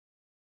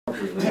You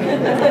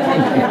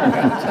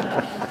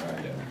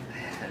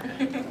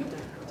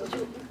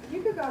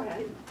could go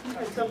ahead.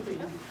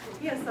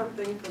 He has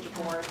something for the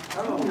board.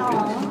 Oh,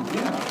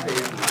 yeah.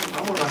 Hey,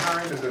 I'm going to hire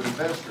him as an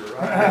investor.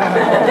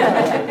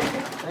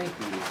 Thank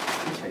you.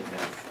 Appreciate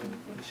that.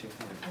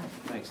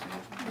 Thanks, man.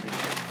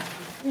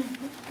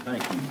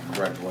 Thank you.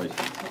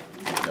 Congratulations.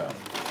 Good job.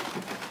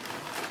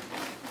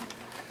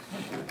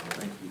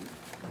 Thank you.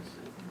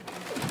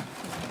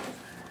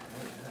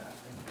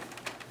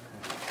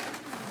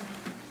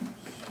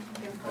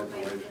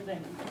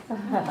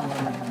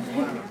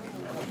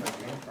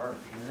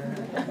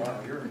 Wow,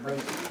 you're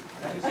impressive.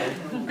 Thank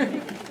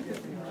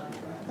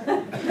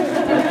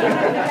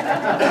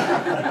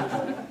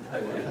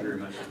you very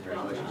much.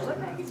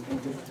 Congratulations.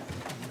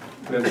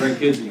 We have great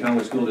kids in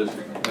Conway School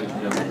District, ladies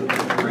and gentlemen.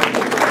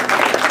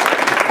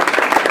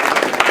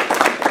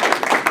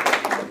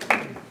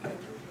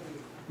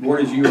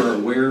 Board, as you are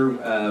aware,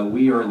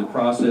 we are in the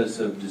process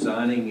of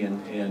designing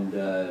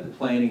and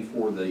planning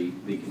for the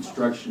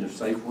construction of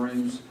safe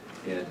rooms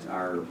at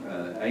our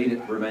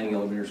 8 remaining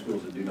elementary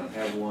schools that do not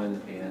have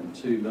one, and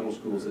 2 middle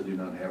schools that do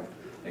not have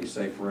a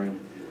safe room.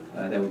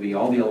 That would be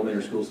all the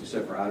elementary schools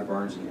except for Ida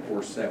Burns, and of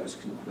course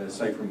the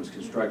safe room was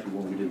constructed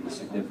when we did the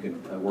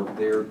significant work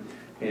there.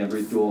 And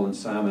Ruth Doyle and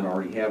Simon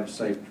already have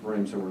safe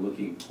rooms, so we're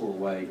looking at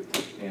Conway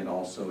and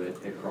also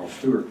at Carl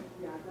Stewart.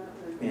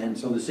 And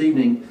so this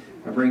evening,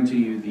 I bring to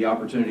you the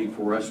opportunity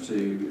for us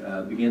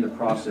to begin the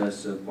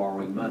process of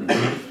borrowing money.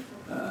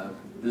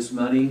 This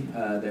money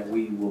that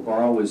we will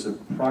borrow is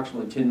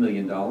approximately $10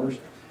 million.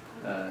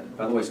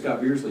 By the way,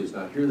 Scott Beersley is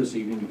not here this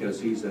evening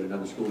because he's at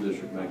another school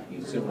district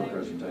making a similar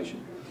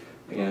presentation.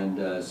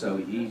 And so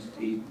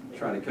he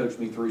tried to coach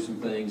me through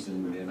some things,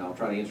 and I'll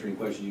try to answer any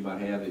questions you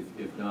might have.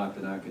 If not,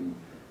 then I can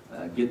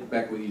get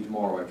back with you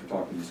tomorrow after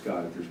talking to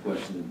Scott if there's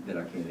questions that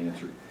I can't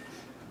answer.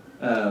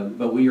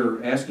 But we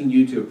are asking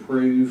you to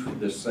approve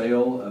the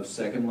sale of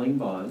second lien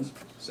bonds.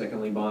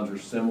 Second lien bonds are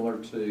similar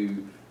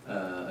to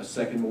a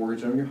second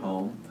mortgage on your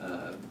home.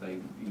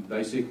 You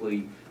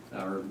basically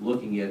are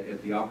looking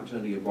at the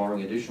opportunity of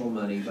borrowing additional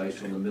money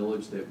based on the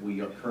millage that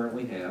we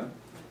currently have.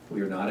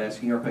 We are not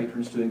asking our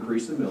patrons to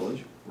increase the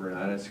millage. We're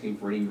not asking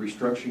for any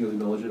restructuring of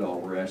the millage at all.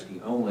 We're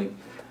asking only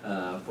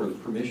for the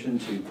permission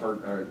to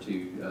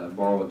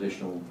borrow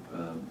additional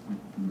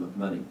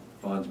money,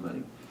 bonds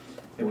money.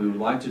 And we would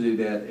like to do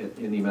that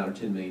in the amount of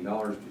 $10 million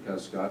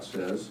because Scott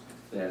says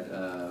that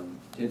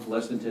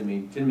less than $10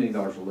 million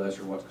or less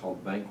are what's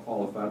called bank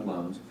qualified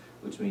loans,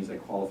 which means they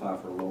qualify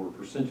for a lower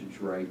percentage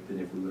rate than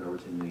if we went over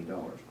 $10 million.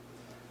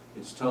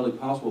 It's totally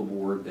possible,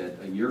 Board,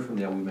 that a year from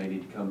now we may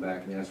need to come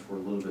back and ask for a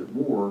little bit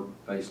more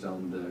based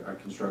on our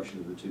construction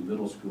of the 2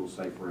 middle school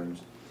safe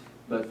rooms.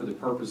 But for the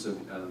purpose of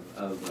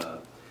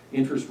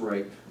interest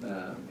rate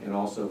and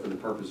also for the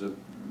purpose of,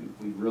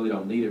 we really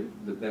don't need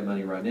that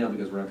money right now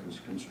because we're not going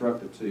to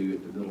construct the 2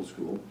 at the middle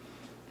school.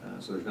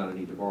 So there's not a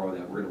need to borrow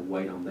that. We're going to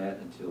wait on that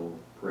until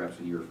perhaps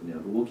a year from now.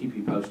 But we'll keep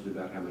you posted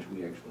about how much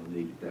we actually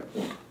need at that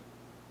point.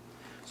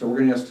 So we're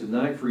going to ask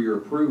tonight for your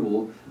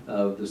approval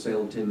of the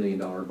sale of $10 million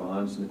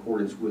bonds in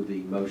accordance with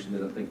the motion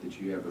that I think that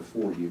you have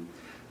before you.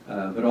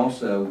 But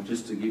also,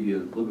 just to give you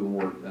a little bit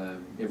more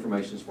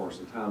information as far as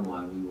the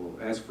timeline, we will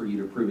ask for you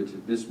to approve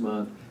it this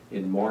month.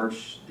 In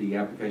March, the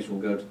application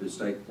will go to the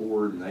state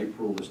board. In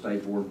April, the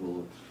state board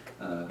will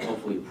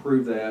hopefully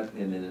approve that.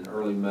 And then in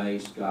early May,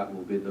 Scott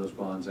will bid those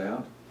bonds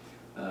out.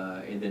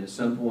 And then at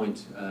some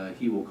point,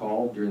 he will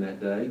call during that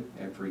day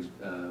after he's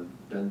gone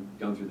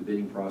through the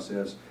bidding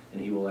process,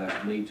 and he will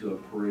ask me to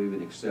approve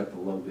and accept the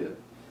low bid.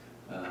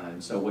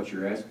 And so what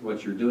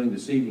you're doing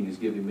this evening is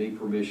giving me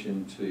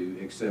permission to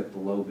accept the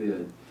low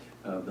bid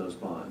of those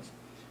bonds.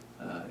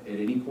 At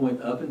any point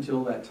up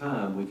until that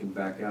time, we can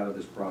back out of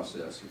this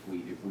process if we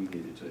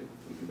needed to.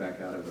 We can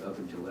back out of it up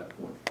until that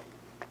point.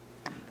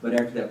 But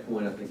after that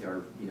point, I think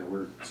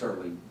we're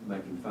certainly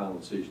making the final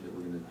decision that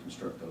we're going to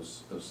construct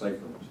those safe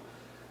rooms.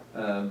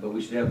 But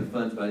we should have the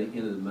funds by the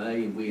end of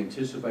May, and we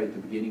anticipate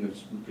the beginning of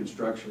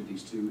construction of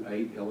these 2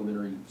 8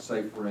 elementary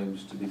safe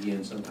rooms to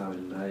begin sometime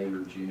in May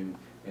or June,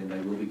 and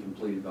they will be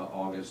completed by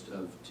August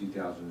of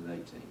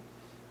 2018.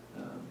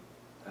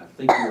 I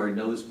think you already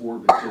know this,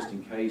 Board, but just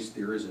in case,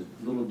 there is a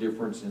little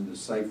difference in the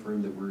safe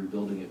room that we're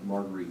building at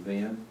Marguerite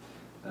Van.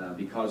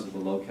 Because of the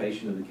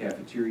location of the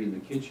cafeteria and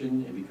the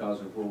kitchen, and because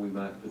of where we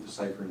might put the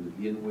safe room to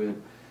begin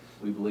with,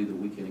 we believe that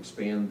we can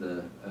expand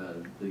the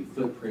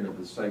footprint of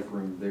the safe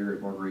room there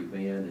at Marguerite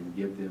Van and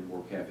give them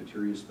more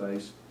cafeteria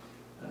space.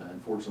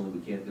 Unfortunately,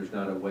 we can't. There's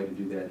not a way to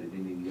do that at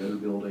any of the other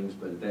buildings,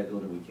 but at that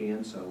building we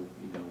can. So,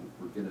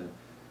 we're going to.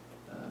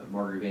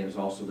 Marguerite Van is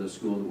also the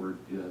school that we're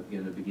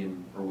going to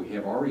begin, or we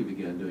have already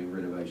begun doing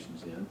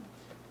renovations in,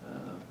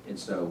 and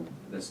so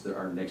that's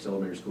our next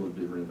elementary school to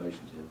do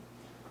renovations in.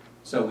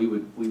 So we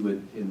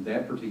would in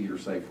that particular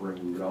safe room,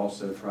 we would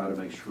also try to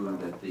make sure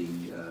that the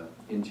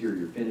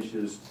interior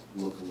finishes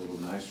look a little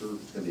nicer.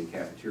 It's going to be a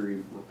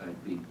cafeteria,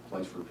 be a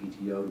place for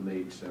PTO to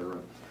meet, etc.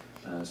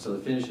 So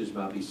the finishes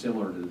might be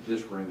similar to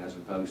this room as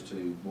opposed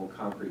to more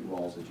concrete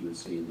walls that you would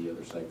see in the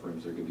other safe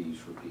rooms. They're going to be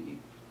used for PE.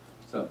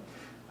 So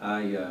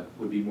I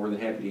would be more than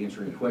happy to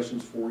answer any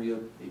questions for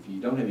you. If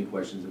you don't have any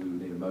questions, then we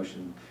would need a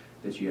motion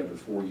that you have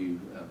before you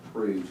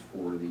approved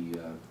for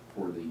the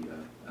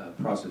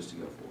process to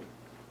go forward.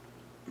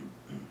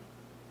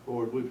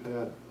 Board, we've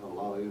had a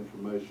lot of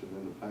information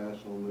in the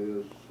past on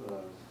this.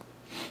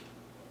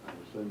 I'm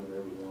assuming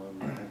everyone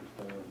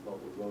understands what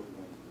we're voting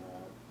on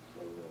tonight.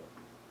 So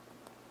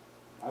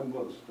I'm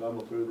going to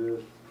stumble through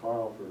this.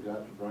 Carl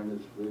forgot to bring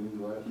his reading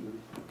glasses, and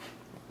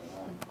I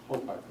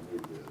hope I can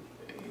read this.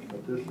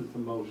 But this is the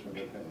motion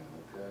at hand,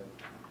 okay?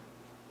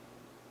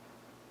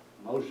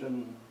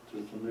 Motion to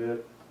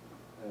submit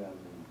an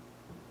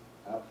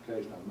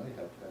application. I may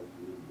have to have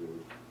you read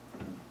this.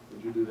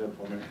 Would you do that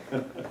for me?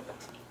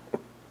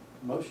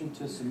 Motion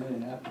to submit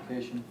an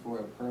application for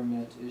a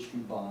permit to issue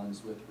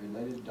bonds with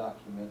related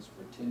documents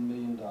for $10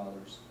 million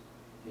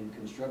in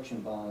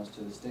construction bonds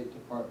to the State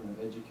Department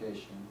of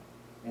Education,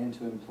 and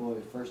to employ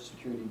First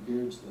Security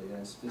Beardsley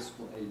as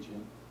fiscal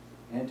agent,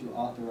 and to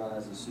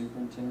authorize the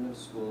superintendent of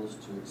schools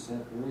to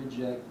accept or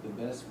reject the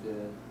best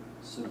bid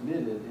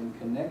submitted in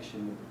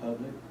connection with the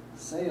public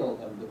sale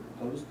of the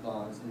proposed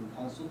bonds in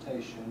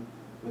consultation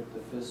with the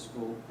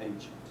fiscal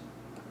agent.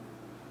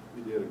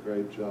 You did a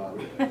great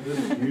job.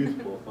 This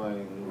youthful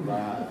thing,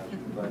 lives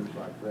and things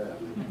like that,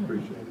 we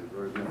appreciate it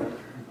very much.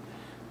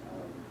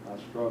 I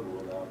struggle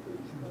without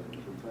these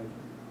things, so thank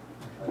you.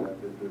 I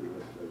did do the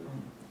rest of it.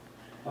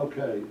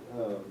 Okay,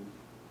 Mr.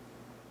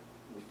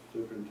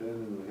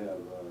 Superintendent, we have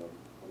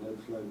a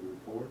legislative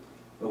report.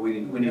 But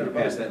we need to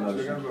pass that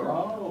motion.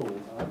 Oh,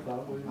 I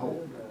thought we did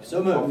that.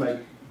 So moved.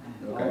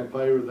 All in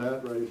favor of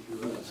that, raise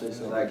your hand. Say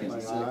so. Say Second.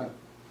 aye.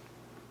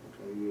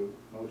 Okay, you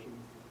motion?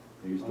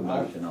 Here's the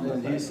motion on the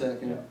And he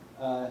seconded.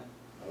 Okay.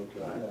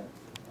 Okay.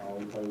 All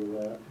in favor of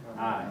that?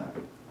 Aye.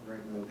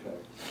 Okay.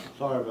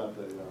 Sorry about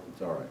that,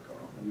 It's all right,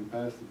 Carl. You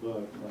passed the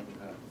buck, something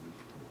happened.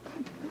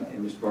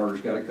 And Mr.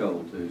 Barter's got a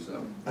cold too,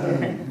 so.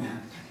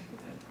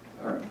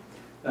 All right.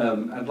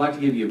 I'd like to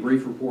give you a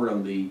brief report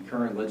on the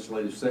current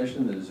legislative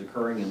session that is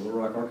occurring in Little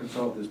Rock,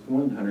 Arkansas at this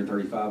point.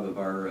 135 of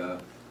our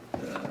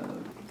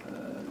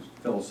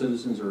fellow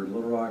citizens are in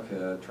Little Rock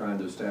trying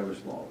to establish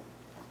law.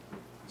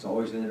 It's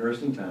always an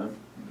interesting time.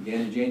 It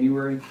began in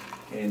January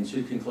and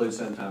should conclude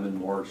sometime in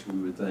March, we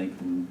would think.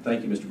 And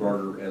thank you, Mr.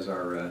 Barter, as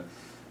our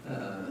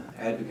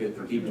advocate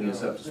for keeping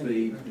us up to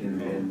speed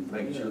and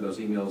making sure those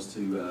emails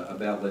to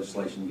about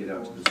legislation get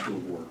out to the school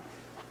board.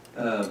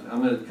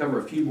 I'm going to cover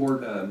a few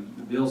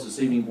bills this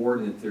evening, board,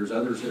 and if there's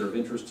others that are of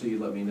interest to you,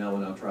 let me know,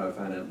 and I'll try to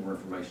find out more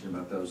information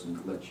about those and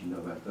let you know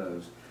about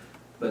those.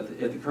 But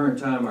at the current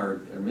time,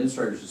 our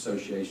Administrators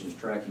Association is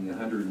tracking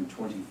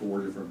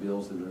 124 different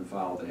bills that have been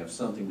filed that have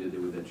something to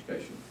do with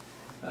education.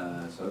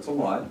 So it's a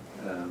lot,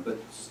 but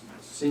it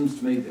seems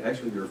to me that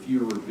actually there are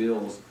fewer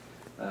bills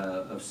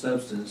of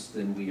substance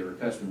than we are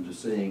accustomed to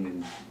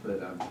seeing,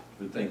 but I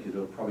would think that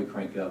it'll probably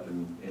crank up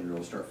and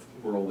it'll start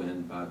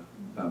whirlwind by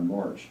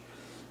March.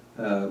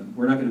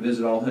 We're not going to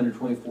visit all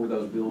 124 of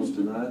those bills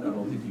tonight. I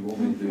don't think you want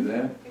me to do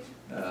that,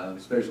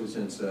 especially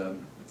since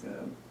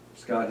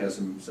Scott has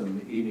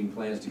some evening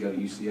plans to go to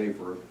UCA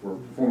for a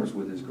performance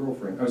with his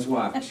girlfriend, or his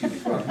wife, excuse me.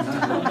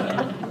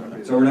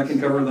 So we're not going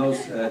to cover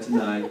those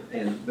tonight,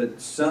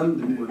 but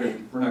some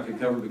we're not going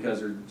to cover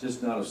because they're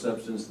just not of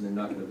substance and they're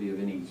not going to be of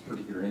any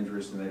particular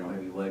interest and they don't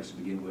have any legs to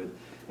begin with.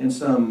 And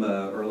some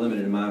are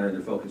limited and minor and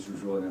their focus is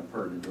really not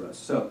pertinent to us.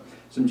 So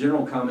some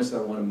general comments that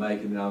I want to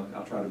make, and then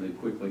I'll try to move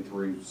quickly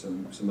through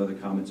some other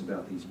comments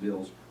about these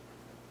bills.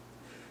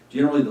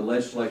 Generally, the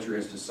legislature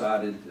has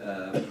decided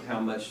how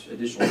much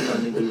additional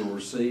funding we will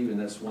receive, and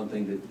that's one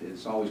thing that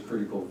is always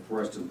critical for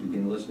us to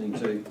begin listening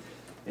to.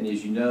 And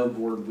as you know,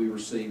 board, we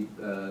receive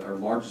our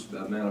largest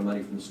amount of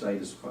money from the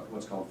state is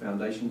what's called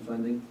foundation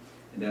funding,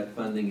 and that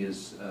funding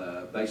is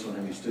based on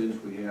how many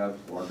students we have,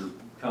 larger,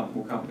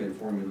 more complicated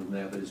formula than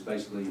that, but it's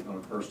basically on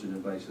a per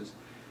student basis.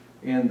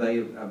 And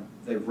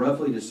they've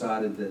roughly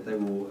decided that they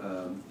will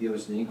give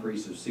us an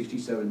increase of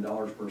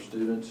 $67 per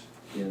student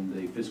in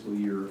the fiscal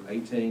year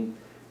 18.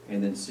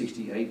 And then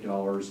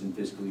 $68 in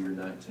fiscal year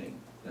 19.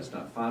 That's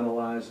not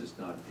finalized, it's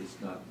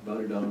not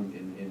voted on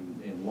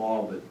in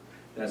law, but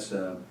that's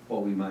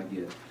what we might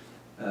get.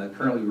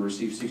 Currently we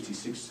receive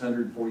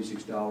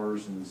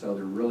 $6,646, and so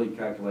they're really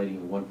calculating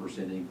a 1%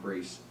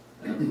 increase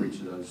for each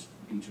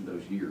of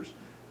those years.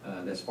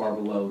 That's far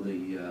below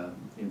the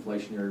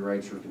inflationary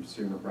rates or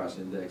consumer price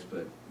index,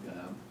 but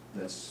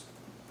that's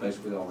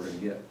basically all we're going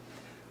to get.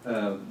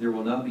 There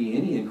will not be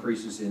any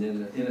increases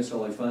in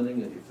NSLA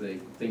funding if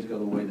things go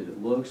the way that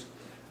it looks.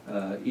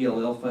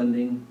 ELL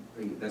funding,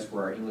 that's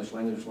where our English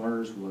language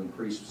learners will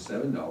increase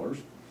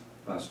 $7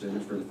 by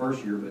students for the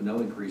first year, but no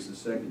increase the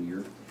second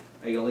year.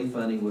 ALE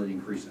funding would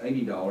increase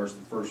 $80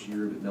 the first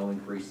year, but no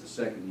increase the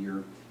second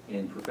year.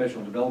 And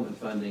professional development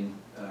funding,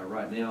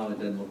 right now, it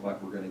doesn't look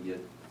like we're going to get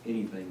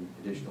anything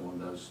additional in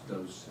those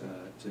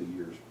 2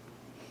 years.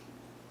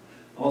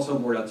 Also,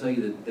 board, I'll tell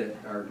you that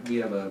we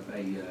have a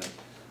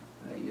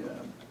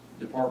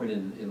department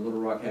in Little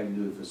Rock having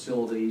to do with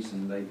facilities,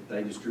 and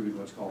they distribute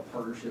what's called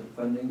partnership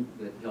funding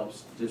that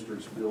helps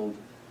districts build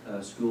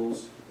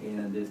schools,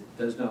 and it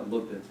does not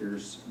look that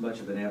there's much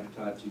of an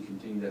appetite to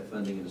continue that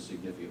funding in a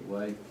significant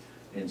way.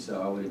 And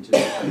so I would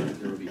anticipate that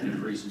there would be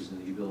decreases in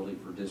the ability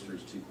for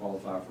districts to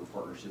qualify for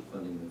partnership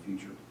funding in the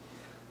future.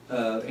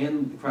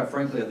 And quite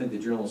frankly, I think the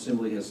General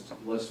Assembly has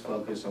less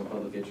focus on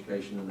public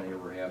education than they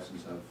ever have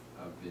since I've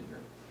been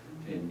here,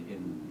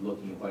 in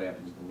looking at what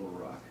happens in Little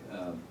Rock.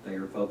 They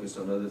are focused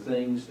on other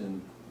things,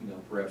 and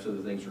perhaps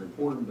other things are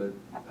important, but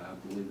I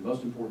believe the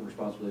most important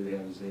responsibility they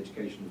have is the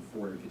education of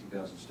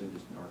 450,000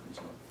 students in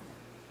Arkansas.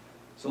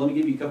 So let me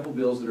give you a couple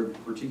bills that are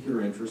of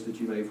particular interest that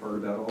you may have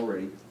heard about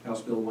already.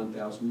 House Bill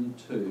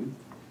 1002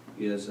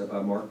 is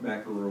by Mark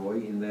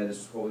McElroy, and that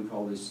is what we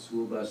call the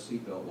school bus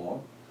seatbelt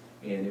law.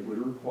 And it would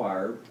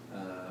require,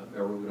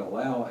 or would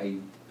allow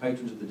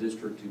patrons of the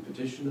district to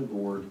petition the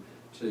board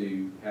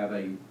to have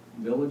a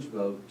millage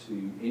vote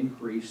to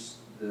increase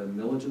the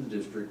millage of the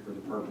district for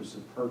the purpose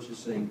of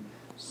purchasing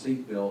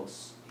seat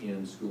belts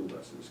in school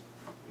buses.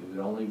 It would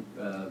only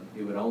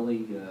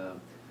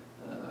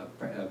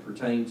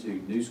pertain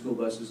to new school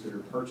buses that are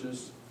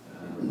purchased.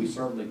 We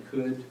certainly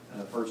could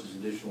purchase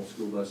additional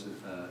school bus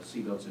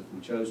seat belts if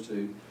we chose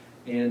to,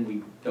 and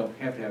we don't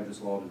have to have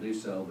this law to do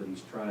so, but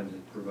he's trying to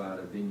provide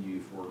a venue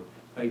for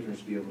patrons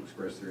to be able to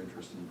express their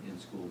interest in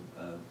school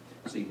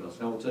seat belts.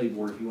 And I will tell you,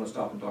 board, if you want to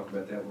stop and talk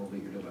about that, we'll be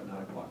here till about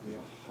 9 o'clock. We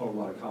have a whole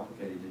lot of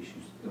complicated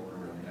issues going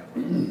around that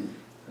one.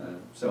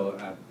 So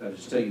I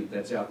just tell you that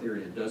that's out there,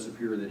 and it does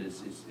appear that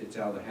it's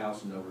out of the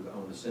House and over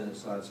on the Senate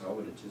side, so I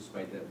would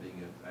anticipate that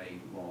being a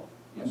law.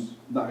 Yes.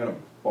 I'm not gonna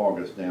bog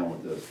us down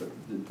with this, but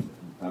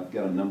I've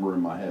got a number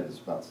in my head, it's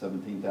about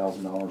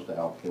 $17,000 to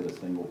outfit a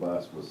single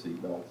bus with seat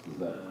belts.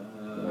 Did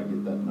I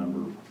get that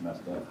number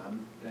messed up?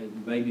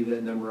 Maybe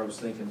that number I was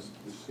thinking is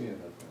Seeing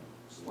that thing.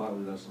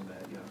 slightly less than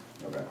that,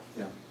 yeah. Okay.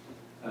 Yeah,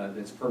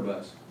 that's per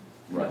bus.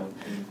 Right.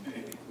 And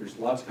there's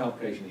lots of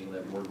complications in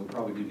that board. We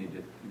probably do need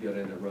to go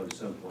down that road at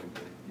some point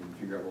and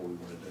figure out what we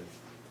want to do.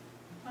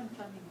 One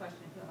funding question,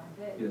 if you don't mind.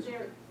 Yes.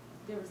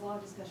 There was a lot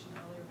of discussion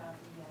earlier about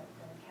the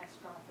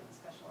catastrophic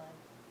special ed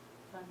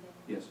funding.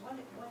 Yes. What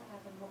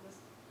happened?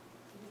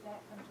 Did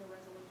that come to a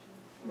resolution?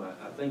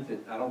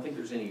 I don't think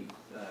there's any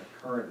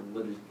current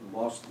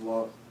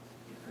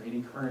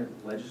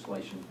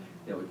legislation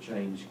that would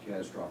change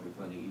catastrophic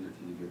funding either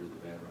to the good or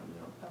the bad right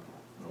now. Okay,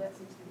 so that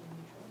seems to be a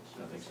neutral issue.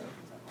 I think so.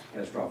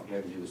 Catastrophic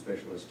having to do with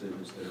special ed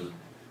students that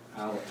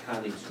are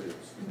high need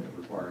students that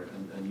require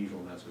unusual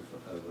amounts of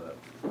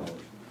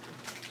dollars.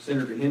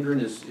 Senator Hendren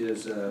is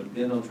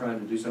bent on trying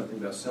to do something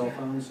about cell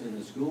phones in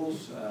the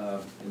schools,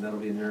 and that'll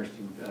be an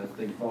interesting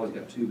thing. Paul's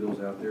got 2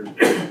 bills out there.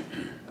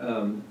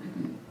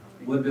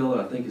 One bill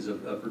that I think is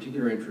of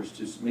particular interest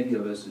to many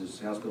of us is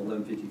House Bill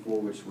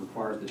 1154, which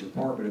requires the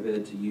Department of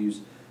Ed to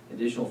use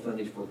additional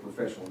funding for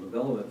professional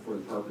development for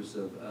the purpose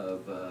of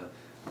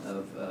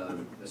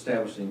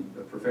establishing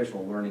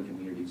professional learning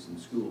communities in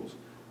schools.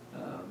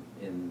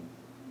 And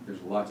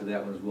there's a lot to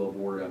that one as well,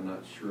 board. I'm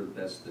not sure that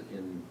that's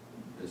in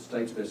the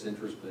state's best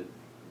interest, but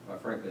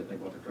quite frankly, I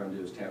think what they're trying to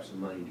do is tap some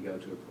money to go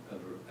to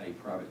a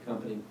private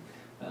company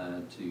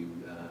to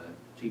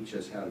teach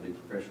us how to do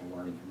professional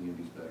learning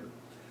communities better.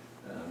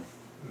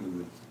 We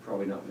would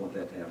probably not want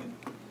that to happen.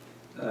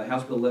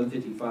 House Bill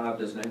 1155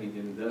 doesn't have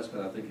anything to do with us,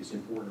 but I think it's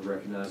important to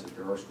recognize that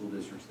there are school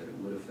districts that it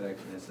would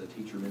affect, and that's the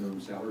teacher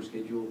minimum salary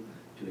schedule,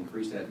 to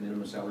increase that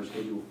minimum salary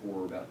schedule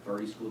for about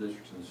 30 school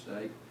districts in the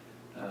state.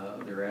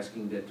 They're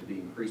asking that to be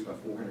increased by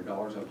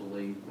 $400, I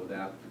believe,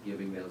 without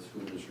giving those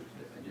school districts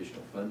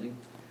additional funding.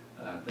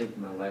 I think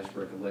my last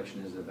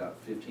recollection is that about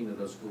 15 of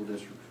those school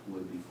districts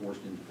would be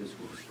forced into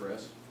fiscal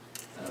distress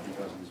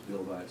because of this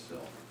bill by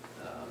itself.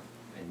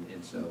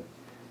 And so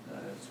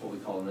it's what we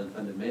call an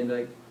unfunded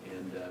mandate,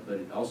 but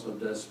it also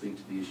does speak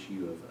to the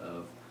issue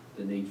of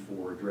the need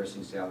for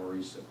addressing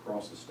salaries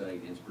across the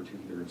state, in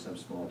particular in some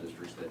small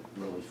districts that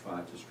really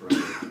fight and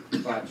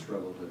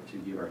struggle to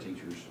give their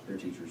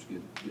teachers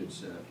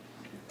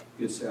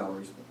good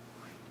salaries.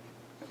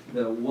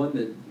 The one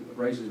that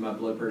raises my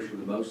blood pressure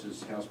the most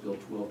is House Bill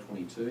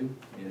 1222,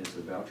 and it's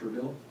a voucher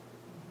bill.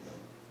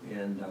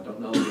 And I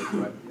don't know if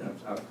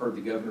I've heard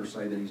the governor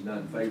say that he's not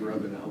in favor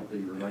of it, and I hope that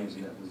he remains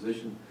in that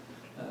position.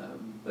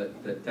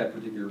 But that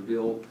particular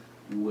bill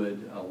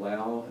would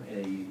allow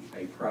a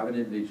private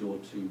individual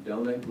to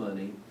donate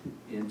money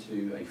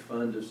into a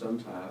fund of some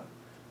type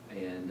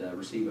and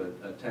receive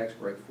a tax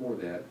break for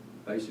that,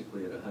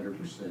 basically at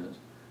 100%,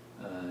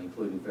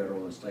 including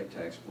federal and state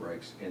tax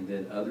breaks. And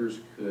then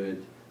others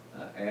could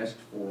ask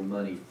for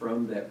money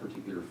from that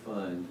particular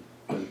fund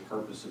for the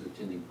purpose of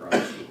attending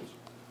private schools.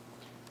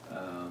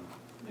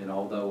 And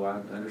although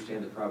I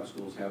understand that private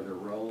schools have their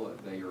role,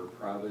 they are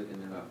private and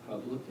they're not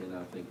public, and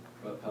I think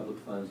public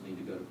funds need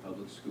to go to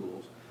public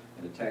schools.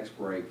 And a tax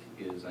break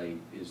is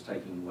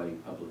taking away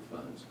public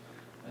funds.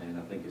 And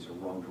I think it's a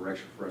wrong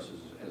direction for us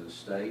as a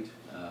state,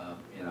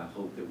 and I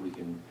hope that we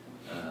can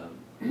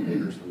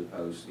vigorously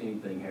oppose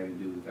anything having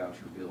to do with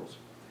voucher bills.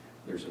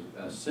 There's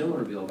a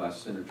similar bill by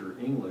Senator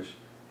English,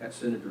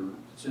 Senate Bill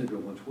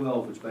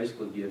 112, which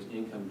basically gives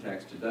income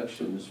tax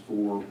deductions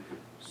for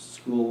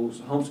schools,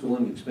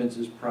 homeschooling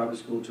expenses, private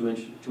school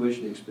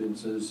tuition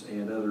expenses,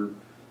 and other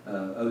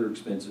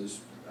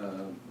expenses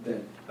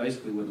that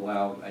basically would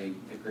allow a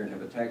parent to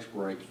have a tax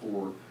break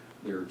for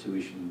their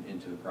tuition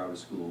into a private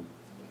school.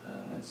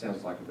 It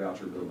sounds like a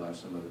voucher bill by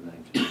some other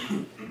name to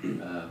me.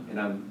 And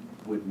I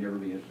would never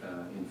be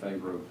in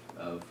favor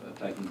of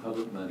taking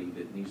public money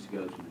that needs to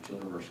go to the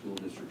children of our school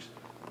districts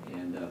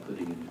and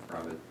putting it into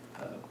private,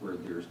 where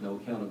there's no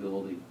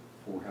accountability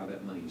for how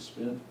that money is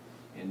spent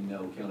and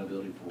no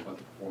accountability for what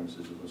the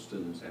performances of those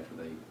students after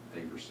they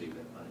receive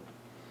that money.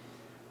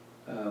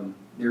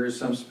 There is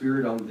some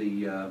spirit on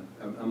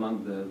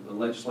among the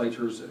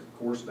legislatures, of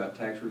course, about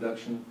tax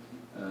reduction.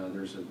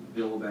 There's a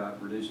bill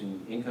about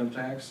reducing income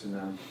tax, and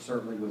I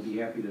certainly would be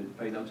happy to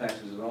pay no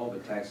taxes at all,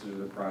 but taxes are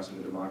the price of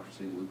a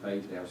democracy that we pay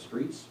to have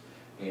streets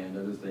and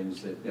other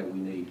things that we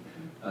need.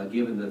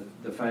 Given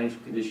the financial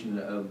condition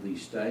of the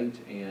state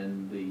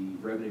and the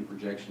revenue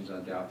projections, I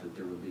doubt that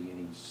there would be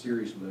any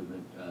serious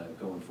movement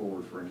going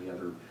forward for any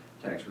other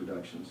tax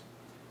reductions.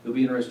 You'll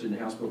be interested in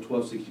House Bill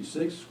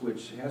 1266,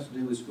 which has to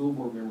do with school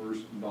board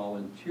members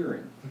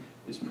volunteering.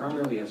 This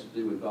primarily has to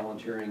do with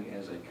volunteering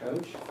as a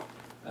coach,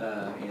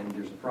 and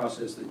there's a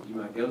process that you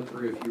might go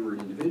through if you were an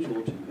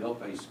individual to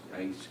help a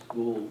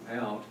school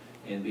out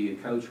and be a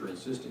coach or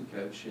assistant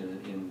coach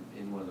in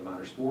one of the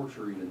minor sports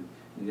or even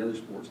in the other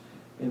sports.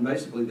 And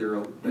basically,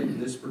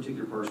 this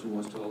particular person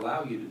wants to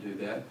allow you to do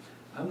that.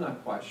 I'm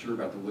not quite sure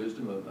about the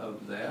wisdom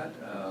of that,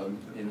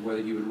 and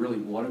whether you would really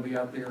want to be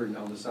out there and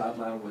on the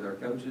sideline with our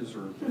coaches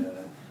or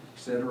et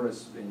cetera.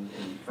 And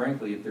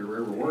frankly, if there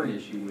ever were an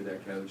issue with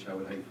that coach, I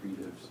would hate for you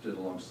to have stood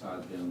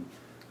alongside them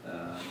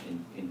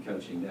in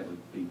coaching. That would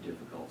be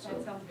difficult. So,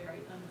 that sounds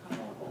very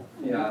uncomfortable.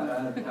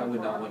 yeah, I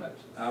would not want.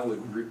 I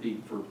would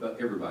repeat for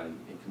everybody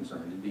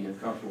concerned. It'd be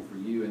uncomfortable for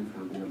you and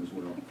for them as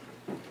well.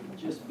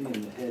 Just be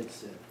in the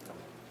headset.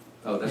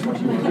 Oh, that's what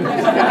you want to do.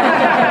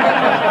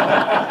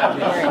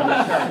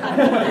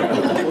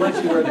 We'll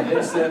let you wear the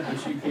headset,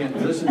 but you can't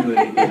listen to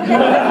anything. I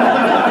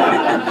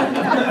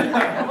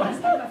want to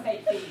start my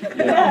fake feet.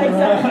 Yeah,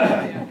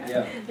 exactly.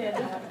 Yeah.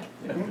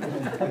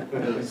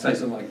 Say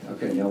something like,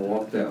 okay, now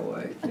walk that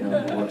way.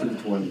 Now walk to the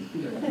 20.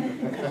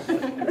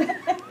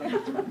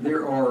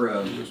 There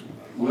are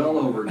well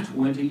over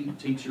 20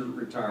 teacher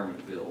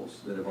retirement bills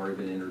that have already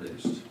been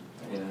introduced.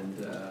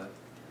 And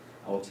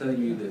I'll tell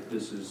you that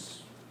this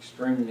is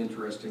extremely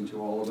interesting to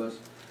all of us.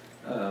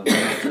 I'll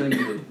tell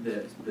you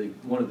that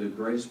one of the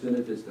greatest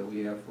benefits that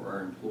we have for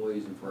our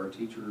employees and for our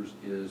teachers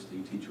is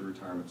the teacher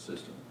retirement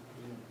system.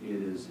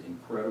 It is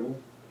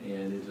incredible,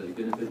 and it's a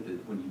benefit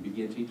that when you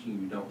begin teaching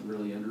you don't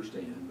really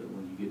understand, but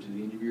when you get to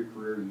the end of your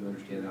career you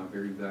understand how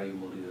very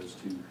valuable it is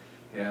to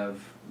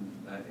have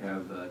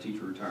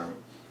teacher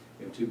retirement.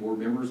 We have two board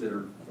members that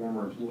are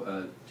former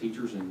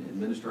teachers and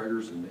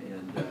administrators, and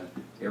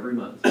every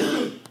month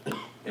they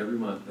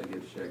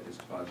get a check that's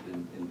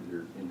deposited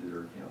into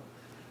their account.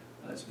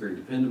 It's very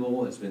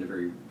dependable. It's been a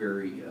very,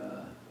 very,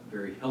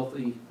 very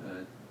healthy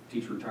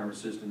teacher retirement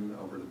system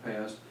over the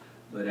past.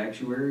 But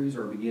actuaries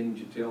are beginning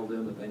to tell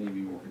them that they need to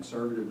be more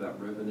conservative about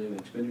revenue and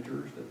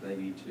expenditures, that they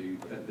need to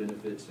cut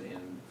benefits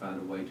and find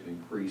a way to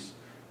increase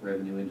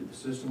revenue into the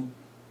system.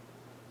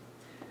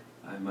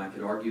 I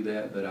could argue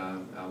that, but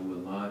I will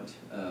not.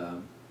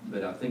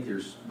 But I think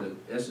there's the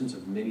essence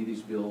of many of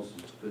these bills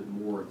is to put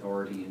more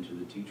authority into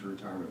the teacher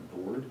retirement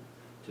board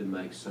to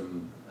make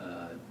some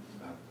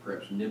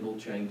perhaps nimble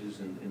changes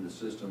in the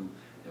system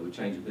that would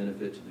change a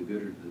benefit to the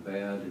good or to the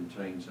bad, and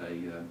change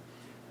a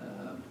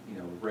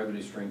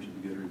revenue stream to the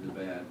good or to the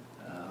bad.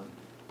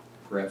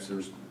 Perhaps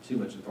there's too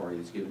much authority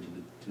that's given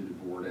to the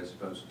board as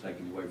opposed to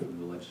taking away from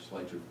the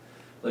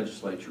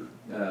legislature.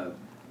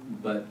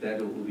 But that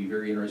will be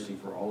very interesting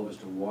for all of us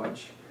to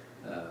watch.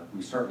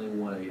 We certainly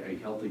want a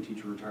healthy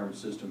teacher retirement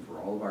system for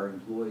all of our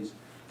employees.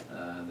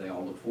 They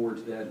all look forward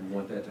to that and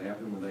want that to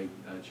happen when they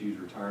choose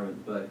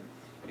retirement. But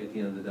at the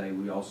end of the day,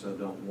 we also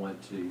don't want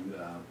to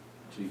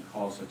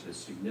cause such a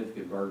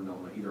significant burden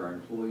on either our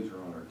employees or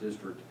on our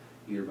district,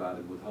 either by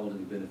the withholding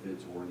of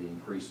benefits or the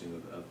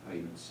increasing of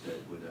payments that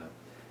would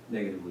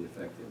negatively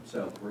affect them.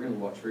 So we're going to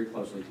watch very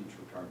closely teacher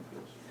retirement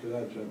bills. Could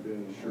I jump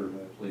in? Sure,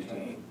 please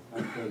do.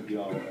 I told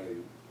y'all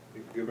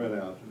it ran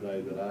out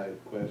today that I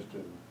had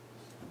questioned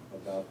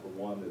about the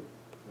one that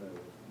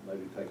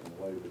maybe taking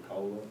away the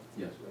COLA.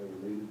 Yes. That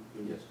we needed.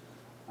 Yes.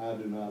 I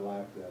do not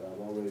like that. I've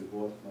already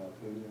voiced my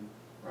opinion.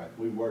 Right.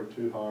 We worked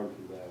too hard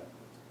for that.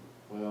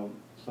 Well,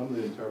 some of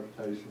the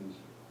interpretations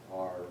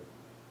are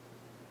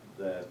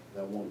that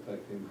won't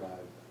affect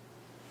anybody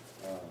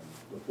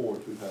before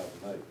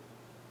 2008.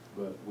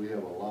 But we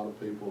have a lot of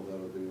people that are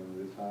going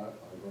to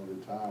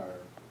retire.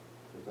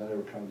 If that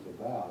ever comes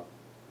about,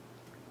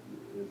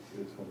 it's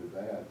going to be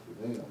bad for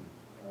them.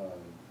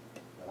 And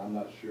I'm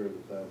not sure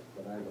that that's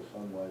finagle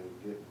some way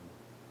of getting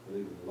an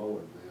even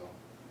lower bill.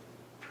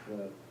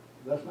 But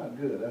that's not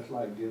good. That's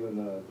like giving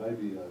a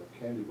baby a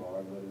candy bar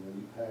and letting them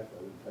eat half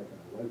of it and taking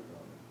it away from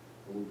them,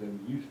 what we've been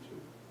used to.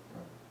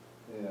 Right.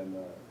 And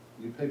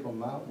you people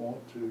might want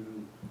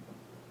to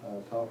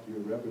talk to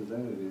your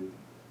representative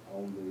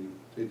on the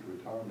teacher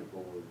retirement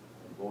board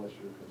and voice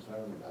your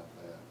concern about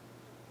that.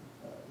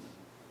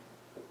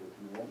 If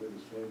you want me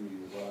to send you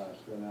what I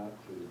sent out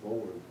to the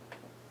board,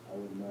 I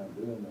wouldn't mind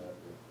doing that,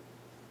 but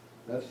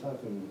that's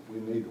something we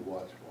need to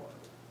watch for.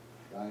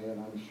 Diane,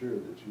 I'm sure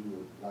that you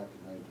would like to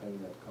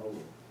maintain that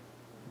COLA,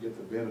 get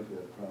the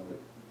benefit from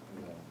it,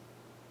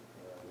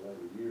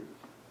 later years.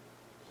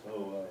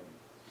 So,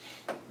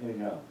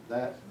 anyhow,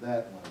 that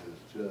one is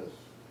just,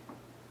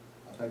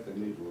 I think they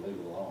need to leave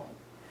it alone.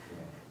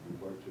 We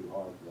worked too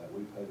hard for that.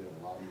 We paid them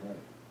a lot of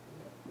money.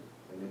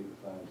 They need to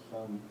find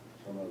some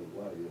other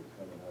way of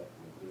coming up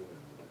with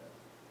doing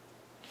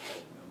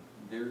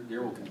that.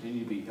 There will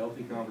continue to be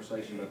healthy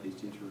conversation about these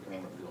teacher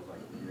retirement bills, I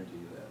can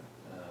guarantee you that.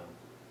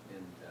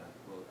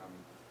 Well, I'm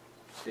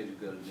scheduled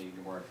to go to the meeting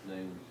tomorrow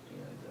afternoon,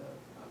 and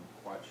I'm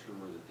quite sure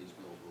that these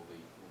bills will be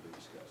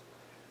discussed.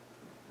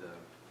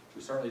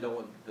 We certainly don't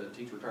want the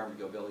teacher retirement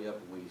to go belly up,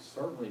 and we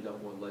certainly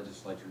don't want the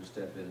legislature to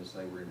step in and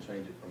say we're going to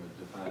change it from a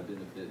defined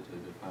benefit to a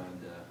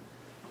defined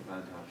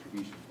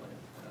contribution plan.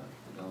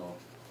 No,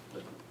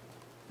 but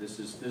this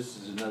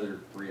is another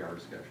 3-hour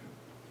discussion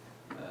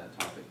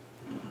topic.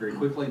 Very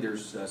quickly,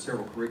 there's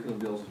several curriculum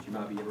bills that you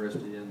might be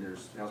interested in.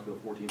 There's House Bill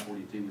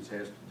 1442, which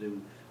has to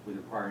do with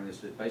requiring us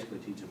to basically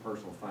teach a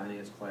personal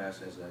finance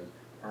class as a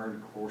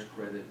earned course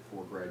credit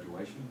for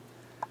graduation.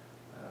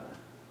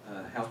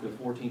 House Bill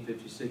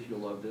 1456, you'll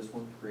love this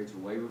one, creates a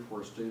waiver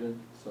for a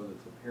student so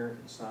that the parent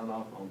can sign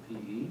off on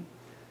PE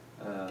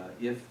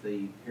if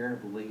the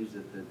parent believes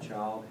that the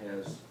child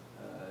has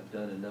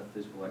done enough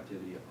physical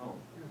activity at home.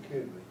 You're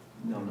kidding me.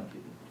 No, I'm not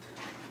kidding.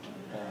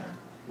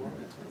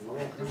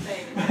 Just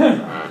saying.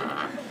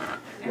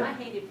 And I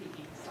hated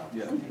PE, so.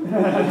 Yeah.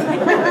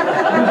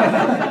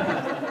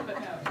 But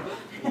no.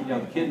 You know,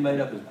 the kid made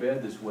up his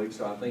bed this week,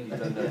 so I think he's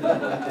done that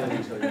physical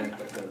activity, so he didn't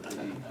have to go to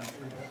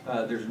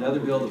PE. There's another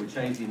bill that would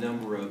change the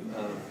number of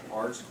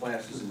arts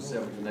classes in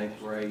 7th and 8th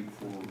grade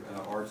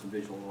for arts and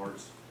visual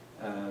arts.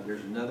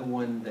 There's another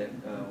one that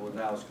will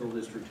allow a school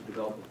district to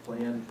develop a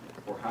plan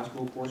for high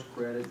school course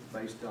credit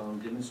based on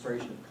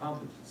demonstration of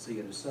competency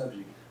in a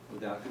subject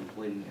without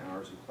completing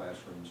hours of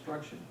classroom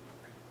instruction.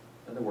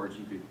 In other words,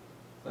 you could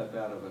left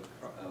out of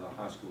a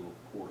high school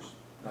course.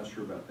 Not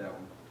sure about that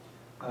one.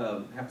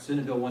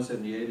 Senate Bill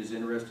 178 is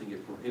interesting.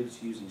 It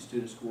prohibits using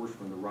student scores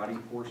from the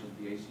writing portion of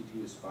the ACT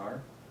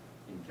Aspire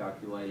in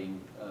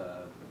calculating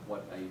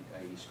what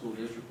a school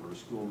district or a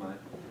school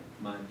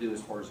might do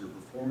as far as their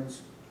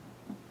performance.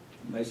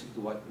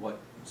 Basically, what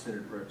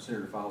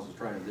Senator Files is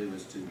trying to do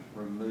is to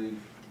remove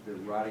the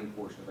writing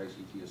portion of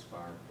ACT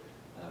Aspire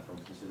from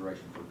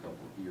consideration for a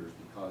couple of years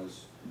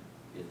because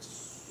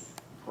it's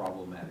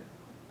problematic.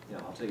 You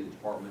know, I'll tell you, the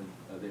Department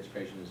of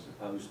Education is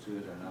opposed to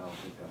it, and I don't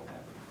think that'll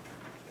happen.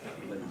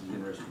 But it's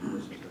interesting to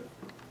listen to it.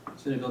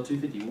 Senate Bill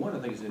 251, I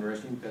think, is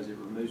interesting because it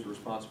removes the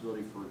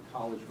responsibility for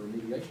college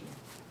remediation.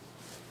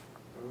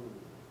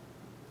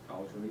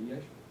 College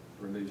remediation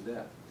removes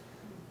that.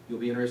 You'll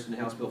be interested in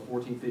House Bill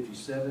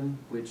 1457,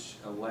 which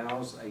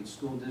allows a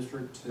school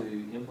district to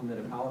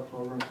implement a pilot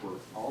program for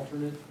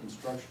alternate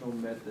instructional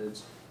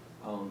methods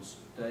on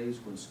days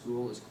when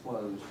school is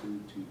closed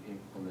due to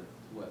inclement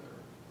weather.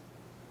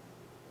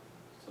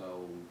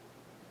 So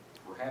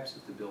perhaps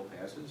if the bill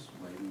passes,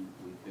 maybe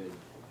we could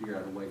figure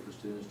out a way for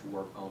students to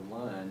work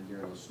online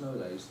during those snow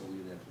days so we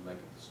didn't have to make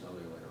up the snow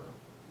day later on.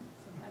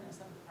 I know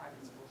some of the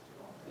private schools do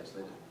all that. Yes,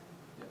 they do.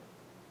 Yeah,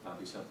 might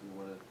be something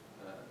we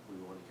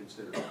want to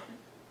consider.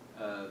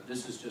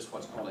 This is just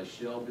what's called a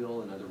shell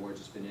bill. In other words,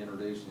 it's been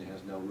introduced and it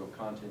has no real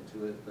content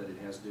to it, but it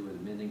has to do with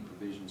amending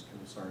provisions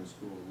concerning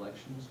school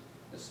elections.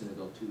 That's Senate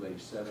Bill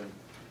 287,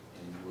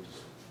 and we'll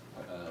just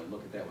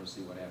look at that one and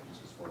see what happens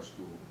as far as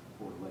school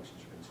board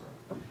elections are concerned.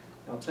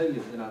 And I'll tell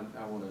you, and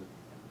I want to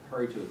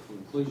hurry to a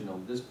conclusion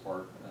on this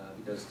part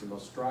because the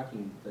most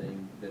striking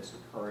thing that's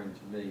occurring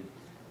to me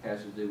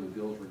has to do with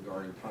bills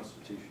regarding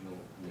constitutional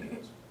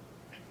amendments.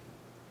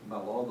 By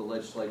law, the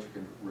legislature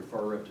can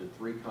refer up to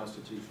 3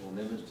 constitutional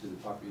amendments to the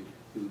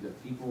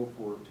people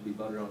to be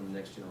voted on in the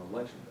next general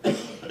election.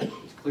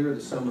 It's clear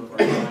that some are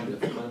trying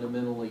to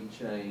fundamentally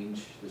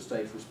change the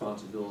state's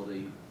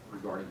responsibility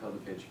regarding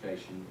public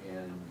education,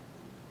 and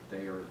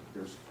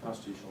there's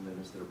constitutional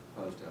amendments that are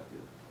proposed out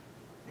here.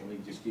 Let me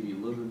just give you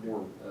a little bit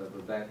more of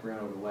a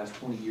background. Over the last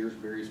 20 years,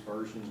 various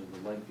versions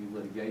of the Lakeview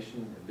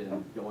litigation have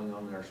been going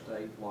on in our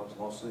state, lots of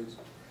lawsuits.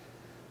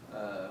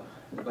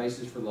 The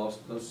basis for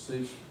those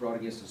suits brought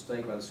against the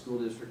state by the school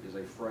district is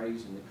a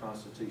phrase in the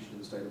Constitution of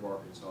the state of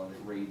Arkansas, and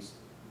it reads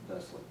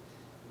thusly: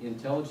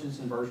 intelligence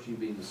and virtue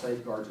being the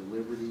safeguards of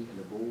liberty and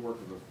the bulwark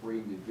of a free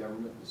and good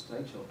government, the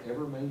state shall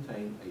ever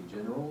maintain a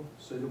general,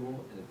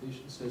 suitable, and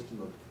efficient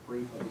system of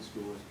free public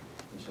schools,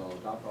 and shall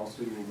adopt all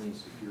suitable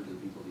means to secure to the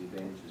people the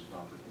advantages and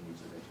opportunities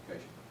of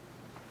education.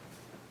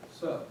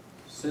 So,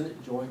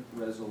 Senate Joint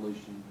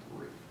Resolution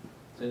 3.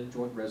 Senate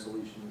Joint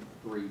Resolution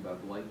 3 by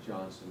Blake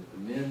Johnson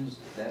amends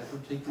that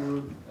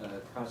particular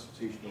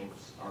constitutional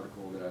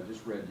article that I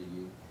just read to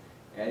you,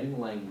 adding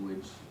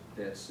language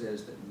that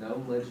says that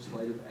no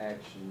legislative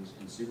actions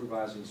in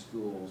supervising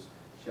schools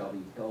shall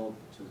be held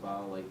to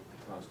violate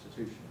the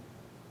Constitution.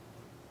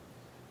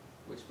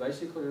 Which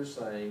basically are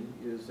saying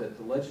is that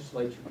the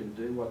legislature can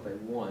do what they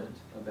want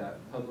about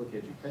public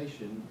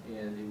education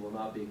and it will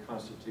not be a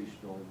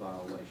constitutional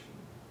violation.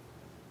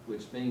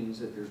 Which means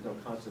that there's no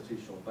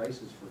constitutional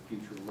basis for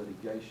future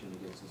litigation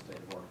against the state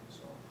of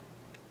Arkansas.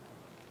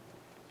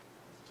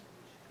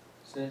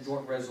 Senate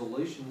Joint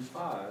Resolution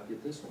 5,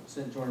 get this one,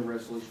 Senate Joint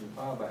Resolution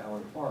 5 by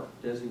Alan Clark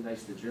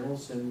designates the General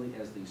Assembly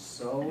as the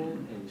sole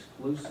and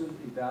exclusive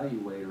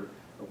evaluator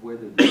of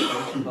whether the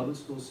state's public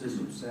school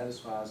system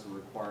satisfies the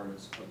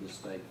requirements of the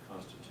state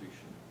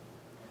constitution.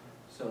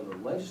 So the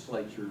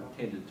legislature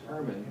can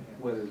determine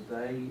whether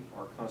they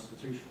are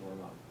constitutional or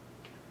not.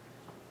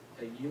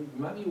 You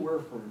might be aware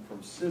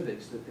from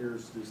civics that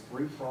there's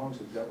 3 prongs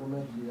of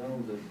government, you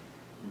know,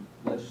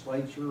 the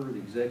legislature, the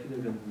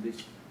executive, and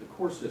the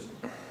court system.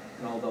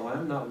 And although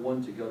I'm not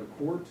one to go to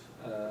court,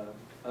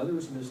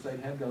 others in this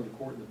state have gone to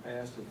court in the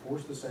past and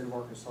forced the state of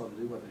Arkansas to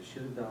do what they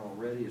should have done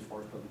already as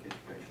far as public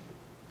education.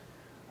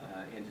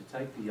 And to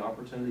take the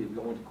opportunity of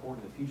going to court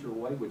in the future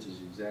away, which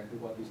is exactly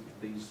what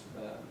these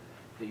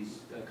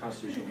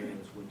constitutional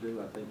amendments would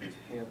do, I think is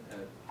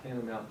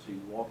tantamount to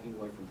walking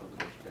away from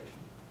public education.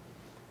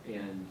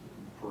 And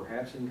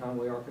perhaps in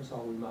Conway, Arkansas,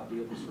 we might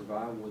be able to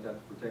survive without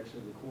the protection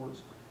of the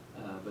courts,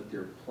 but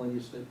there are plenty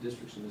of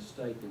districts in the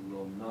state that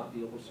will not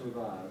be able to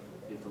survive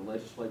if the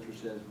legislature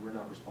says we're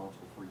not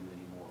responsible for you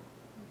anymore.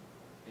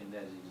 And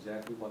that is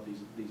exactly what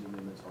these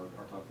amendments are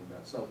talking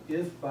about. So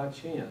if by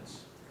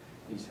chance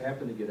these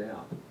happen to get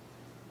out,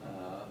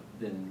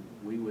 then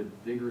we would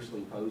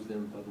vigorously oppose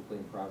them publicly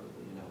and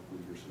privately, you know,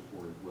 with your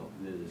support as well.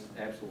 It is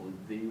absolutely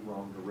the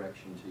wrong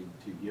direction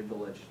to give the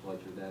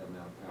legislature that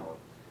amount of power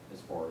as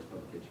far as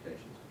public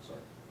education is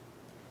concerned.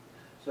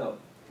 So,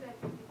 If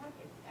I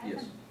could add,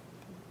 yes.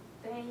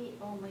 they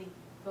only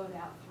vote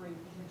out 3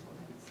 potential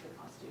amendments to the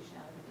Constitution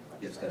out of the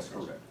legislature. Yes, that's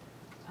correct.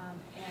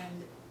 And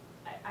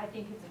I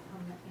think it's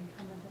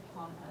incumbent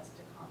upon us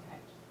to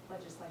contact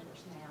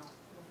legislators now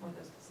before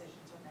those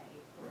decisions are made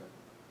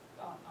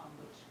on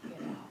which get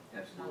out.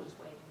 Absolutely. Not just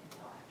waiting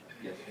until after.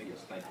 Yes,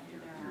 thank you.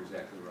 You're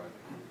exactly right.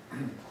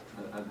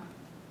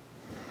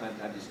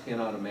 I just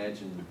cannot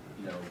imagine,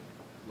 you know,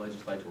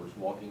 legislators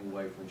walking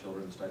away from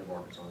children in the state of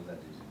Arkansas. That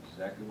is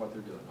exactly what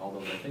they're doing,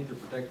 although they think they're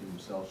protecting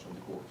themselves from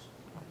the courts.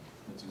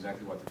 That's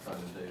exactly what they're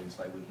trying to do, and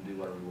say we can do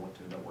whatever we want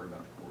to, don't worry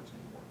about the courts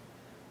anymore.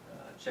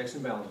 Checks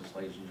and balances,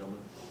 ladies and gentlemen.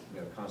 We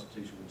have a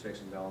constitution with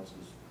checks and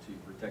balances to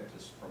protect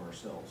us from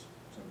ourselves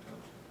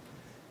sometimes.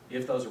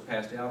 If those are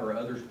passed out or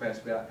others are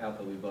passed out,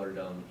 they'll be voted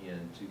on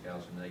in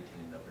 2018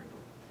 in November.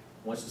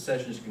 Once the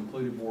session is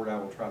concluded, Board, I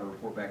will try to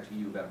report back to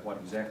you about what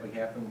exactly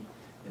happened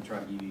and try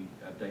to give you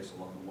updates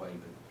along the way.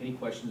 But any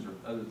questions or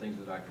other things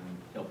that I can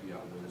help you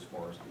out with as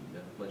far as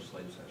the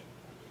legislative session?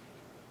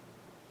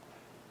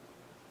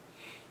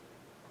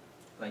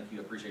 Thank you.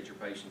 I appreciate your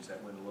patience.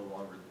 That went a little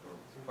longer, or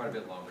quite a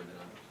bit longer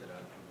than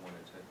I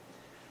wanted to.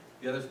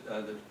 The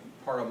other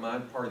part of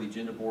the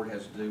agenda, Board,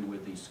 has to do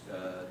with the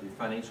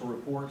financial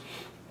report,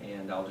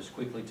 and I'll just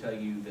quickly tell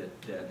you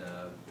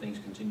that things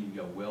continue to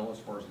go well as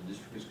far as the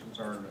district is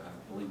concerned. I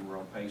believe we're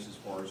on pace as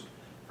far as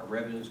our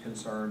revenue is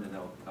concerned, and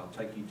I'll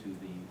take you to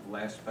the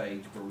last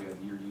page where we have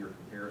year-to-year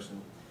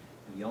comparison.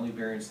 And the only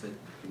variance that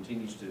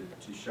continues to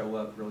show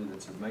up, really,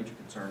 that's a major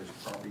concern is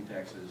property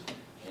taxes.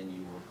 And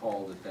you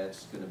recall that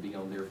that's going to be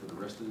on there for the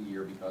rest of the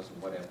year because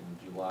of what happened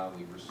in July.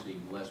 We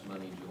received less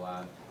money in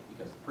July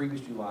because the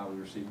previous July we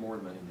received more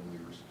money than we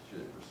should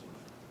have received.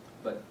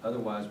 But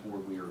otherwise,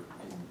 Board, we are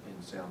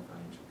in sound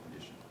financial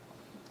condition.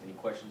 Any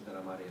questions that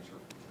I might answer?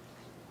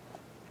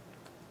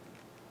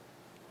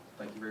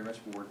 Thank you very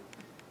much, Board.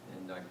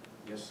 And I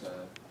guess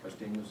Coach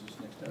Daniels is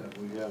next up.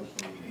 We have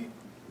some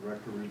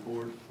director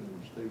reports,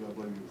 and Steve, I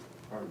believe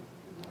you've heard.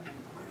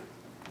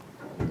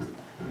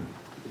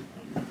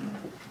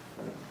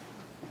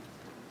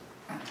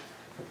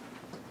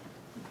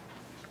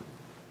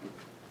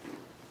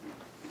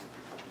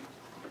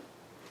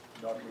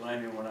 Dr.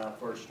 Lanyon, when I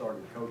first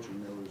started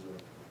coaching, there was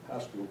a high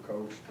school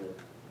coach that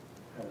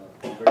had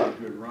a very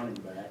good running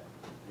back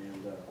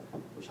and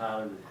was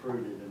highly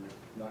recruited, and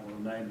I'm not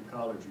going to name the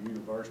college or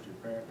university,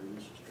 apparently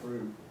this is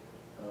true,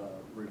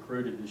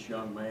 recruited this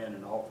young man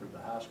and offered the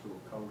high school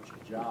coach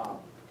a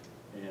job,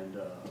 and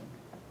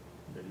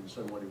they didn't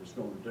say what he was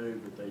going to do,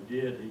 but they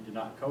did. He did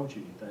not coach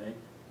anything.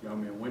 The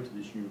young man went to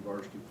this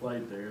university,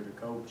 played there. The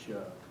coach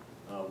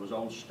was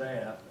on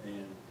staff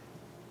and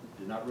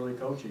did not really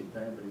coach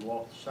anything, but he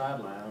walked the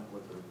sideline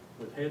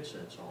with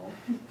headsets on.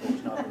 He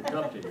was not hooked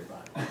up to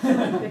anybody.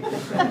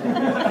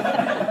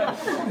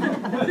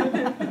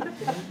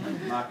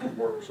 I could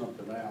work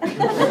something out.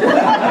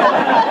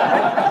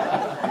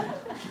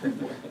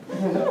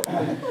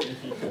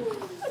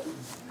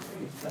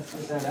 That's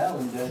what that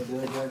Allen dad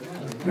does right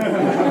now.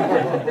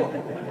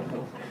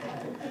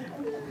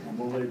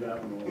 We'll leave that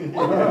one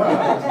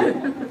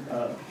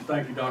alone.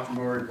 Thank you, Dr.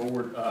 Murray,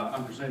 Board.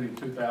 I'm presenting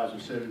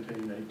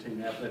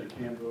 2017-18 athletic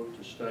handbook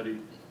to study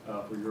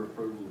for your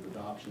approval of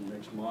adoption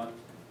next month.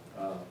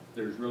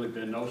 There's really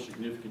been no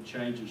significant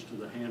changes to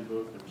the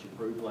handbook that was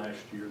approved last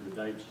year. The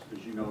dates,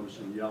 as you notice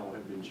in yellow,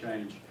 have been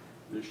changed.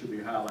 This should be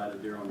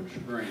highlighted there on your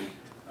screen.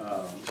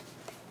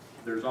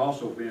 There's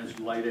also been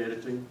some late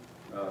editing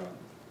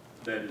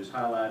that is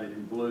highlighted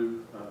in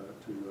blue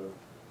to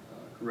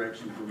correct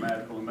some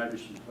grammatical and maybe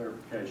some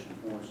clarification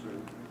points. There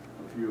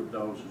are a few of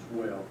those as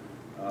well.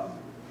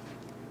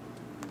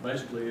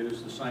 Basically, it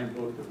is the same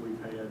book that we've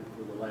had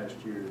for the last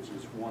year.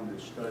 It's one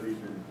that's studied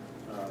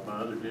by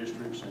other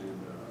districts, and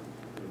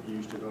they've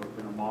used it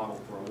in a model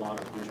for a lot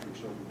of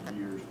districts over the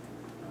years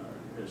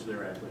as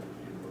their athletic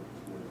handbook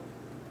as well.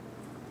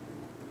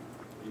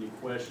 Any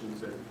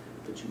questions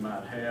that you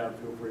might have,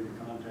 feel free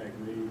to contact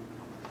me.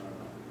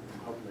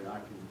 Hopefully I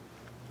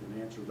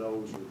can answer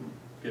those or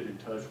get in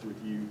touch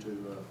with you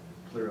to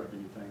clear up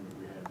anything that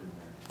we have in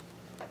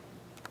there.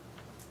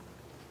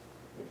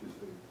 Thank you,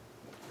 Steve.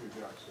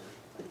 Good job, sir.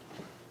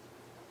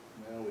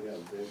 Now we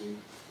have Debbie.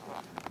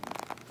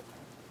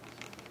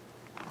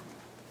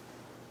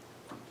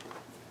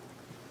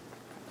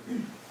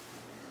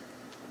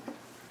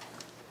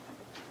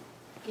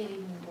 Good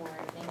evening, Board.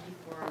 Thank you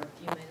for a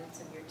few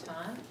minutes of your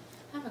time.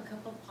 I have a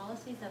couple of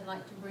policies I'd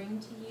like to bring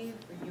to you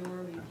for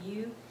your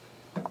review,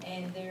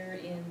 and they're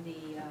in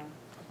the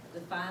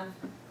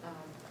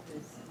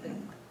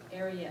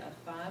area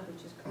of 5,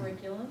 which is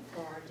curriculum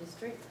for our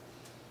district.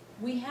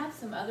 We have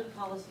some other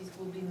policies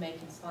we'll be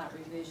making slight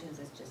revisions.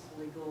 It's just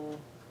legal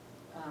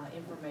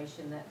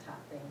information, that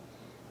type thing.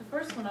 The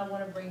first one I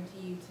want to bring to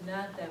you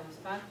tonight, that was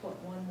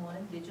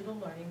 5.11, digital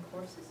learning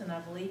courses, and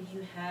I believe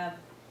you have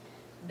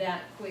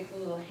that quick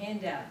little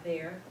handout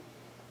there.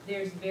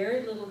 There's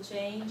very little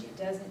change. It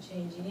doesn't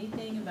change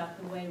anything about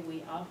the way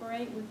we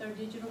operate with our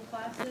digital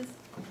classes,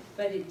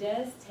 but it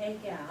does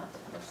take out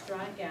or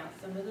strike out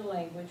some of the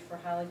language for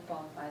highly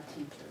qualified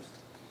teachers.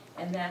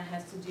 And that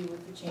has to do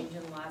with the change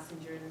in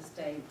licensure in the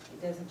state.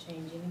 It doesn't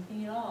change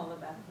anything at all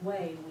about the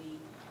way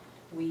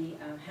we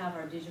have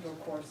our digital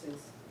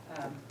courses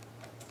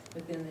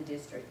within the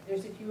district.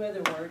 There's a few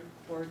other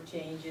word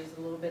changes,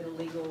 a little bit of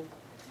legal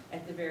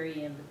at the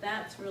very end, but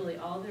that's really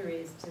all there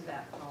is to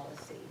that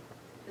policy.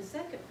 The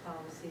second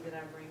policy that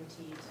I bring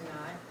to you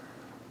tonight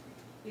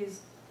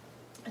is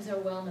our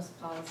wellness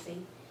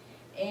policy.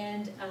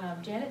 And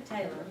Janet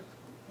Taylor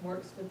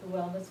works with the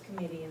wellness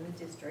committee in the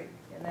district,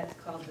 and that's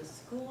called the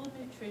School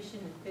Nutrition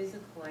and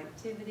Physical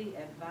Activity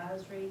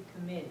Advisory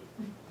Committee.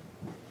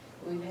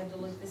 We've had to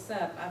look this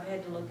up. I've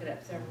had to look it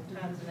up several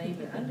times, and I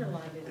even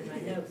underlined it in my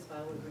notes so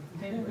I would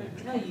remember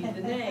to tell you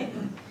the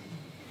name.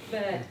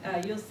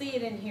 But you'll see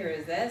it in here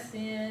as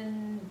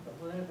SN,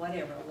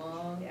 whatever, a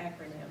long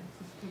acronym.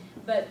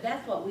 But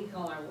that's what we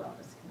call our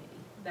wellness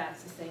committee.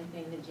 That's the same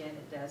thing that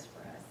Janet does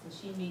for us, and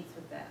she meets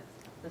with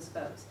those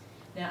folks.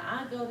 Now,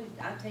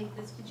 I take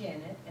this to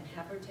Janet and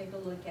have her take a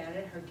look at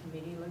it. Her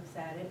committee looks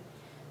at it.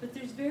 But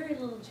there's very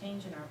little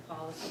change in our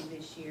policy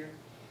this year.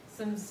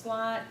 Some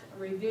slight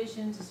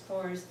revisions as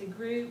far as the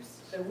groups,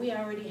 but we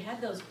already had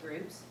those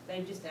groups.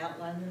 They just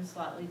outlined them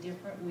slightly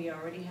different. We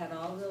already had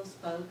all those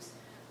folks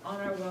on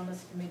our wellness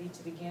committee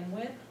to begin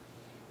with.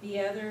 The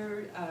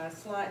other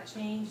slight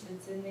change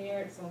that's in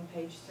there, it's on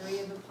page 3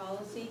 of the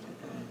policy,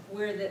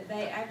 where that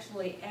they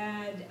actually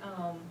add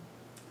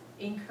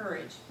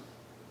encourage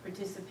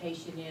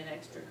participation in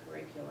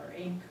extracurricular.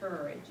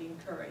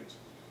 Encourage.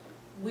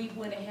 We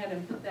went ahead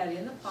and put that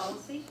in the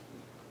policy.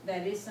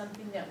 That is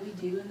something that we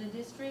do in the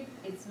district.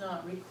 It's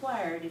not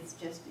required, it's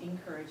just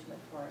encouragement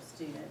for our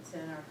students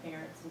and our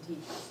parents and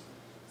teachers.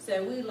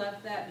 So we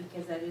left that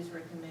because that is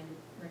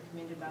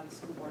recommended by the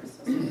School Board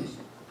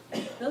Association.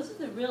 Those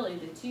are really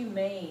the two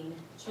main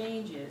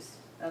changes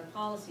of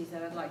policies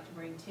that I'd like to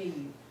bring to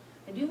you.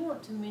 I do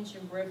want to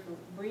mention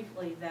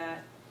briefly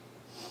that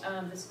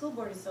the School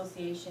Board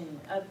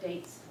Association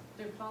updates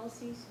their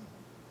policies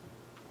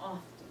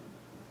often.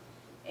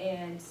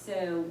 And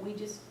so we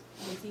just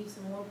received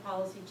some more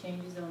policy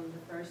changes on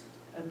the 1st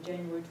of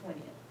January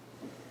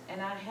 20th.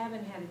 And I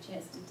haven't had a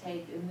chance to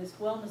take, and this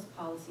wellness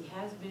policy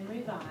has been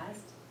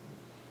revised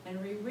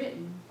and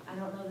rewritten. I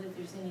don't know that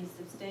there's any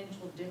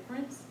substantial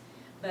difference,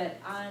 but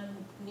I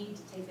need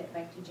to take that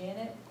back to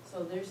Janet.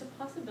 So there's a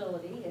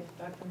possibility, if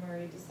Dr.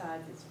 Murray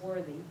decides it's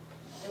worthy,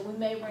 that we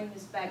may bring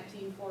this back to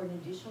you for an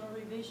additional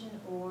revision,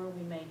 or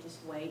we may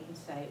just wait and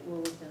say we're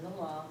within the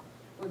law,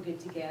 we're good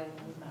to go,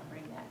 and we might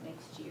bring that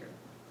next year.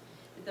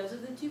 But those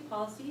are the two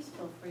policies.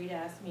 Feel free to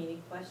ask me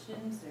any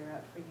questions. They're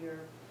up for your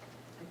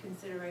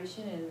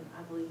consideration, and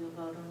I believe you'll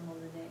vote on them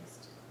at the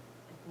next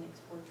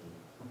board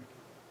meeting.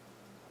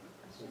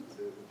 Questions?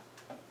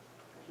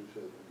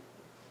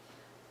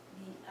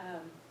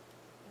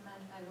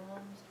 Mind if I go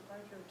on, Mr.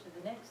 Barger, to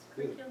the next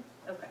curriculum?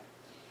 Okay.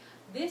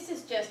 This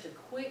is just a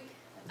quick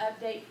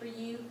update for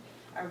you,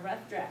 a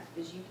rough draft,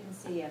 as you can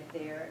see up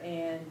there.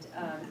 And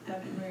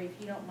Dr. Murray, if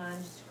you don't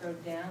mind, just scroll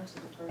down to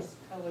the first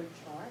colored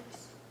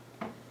charts.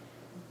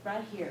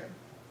 Right here.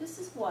 This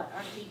is what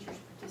our teachers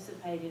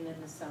participate in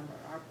the summer,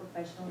 our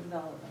professional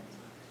development.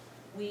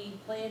 We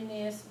plan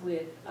this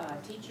with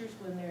teachers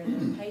when they're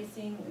in their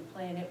pacing. We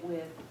plan it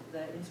with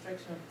the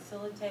instructional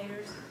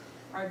facilitators.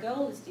 Our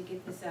goal is to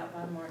get this out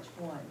by March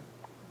 1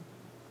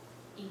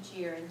 each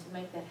year, and to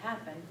make that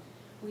happen,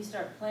 we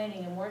start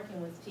planning and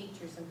working with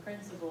teachers and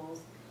principals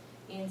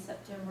in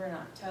September and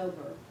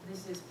October.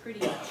 This is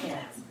pretty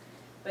intense.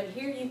 But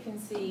here you can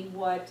see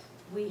what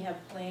we have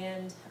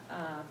planned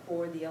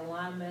for the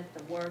alignment,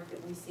 the work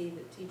that we see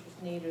that teachers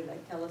need or they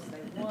tell us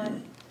they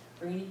want,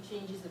 or any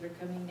changes that are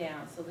coming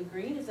down. So the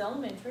green is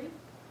elementary.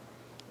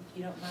 If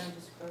you don't mind,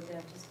 just scroll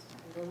down just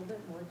a little bit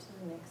more to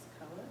the next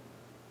color.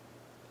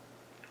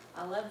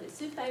 I love that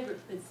Sue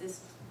Favorite puts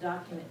this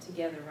document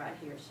together right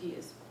here. She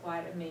is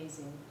quite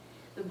amazing.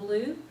 The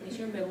blue is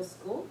your middle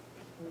school.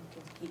 We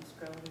can keep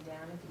scrolling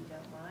down if you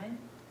don't mind.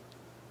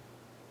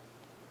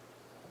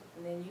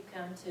 And then you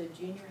come to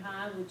junior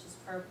high, which is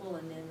purple,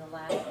 and then the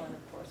last one,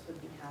 of course,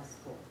 would be high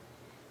school.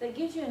 That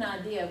gives you an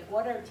idea of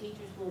what our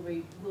teachers will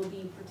be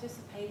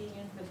participating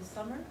in for the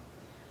summer,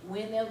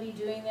 when they'll be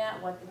doing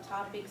that, what the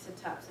topics, the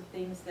types of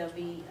things they'll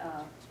be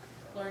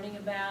learning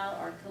about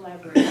or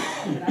collaborating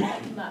on. But I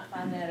think you might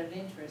find that of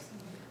interest.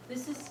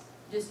 This is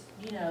just,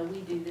 you know,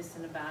 we do this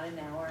in about an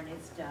hour and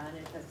it's done,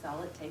 and that's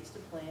all it takes to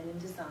plan and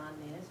design.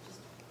 Then it's just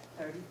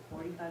 30,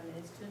 45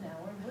 minutes to an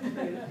hour, and we're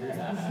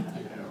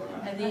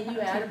through. And then you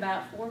add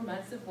about 4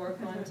 months of work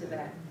onto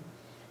that.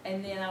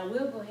 And then I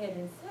will go ahead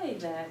and say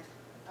that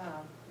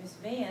Ms.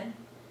 Van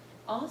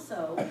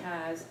also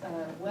has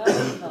a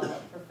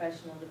well-developed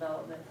professional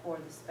development for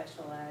the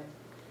special ed,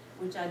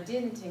 which I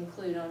didn't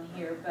include on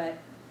here, but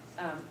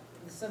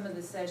some of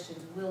the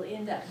sessions will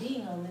end up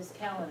being on this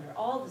calendar.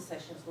 All the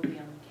sessions will be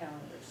on the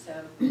calendar.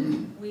 So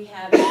we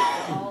have it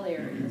for all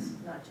areas,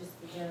 not just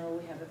the general.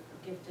 We have it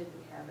for gifted.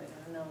 We have it.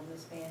 I know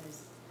Ms. Van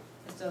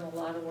has done a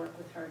lot of work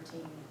with her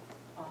team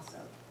also.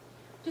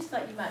 Just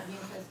thought you might be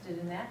interested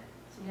in that,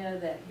 to know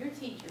that your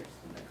teachers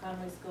in the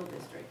Conway School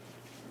District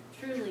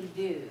truly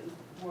do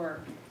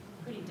work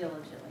pretty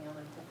diligently on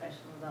their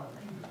professional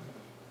development.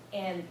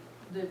 And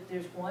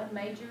there's one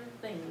major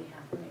thing we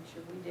have to make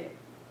sure we do.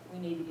 We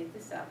need to get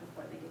this out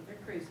before they get their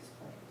cruises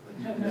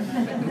planned.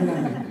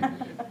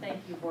 Thank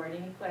you, Board.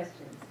 Any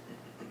questions?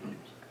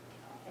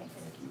 Thanks.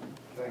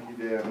 Thank you,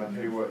 Deb. I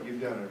tell you what,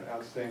 you've done an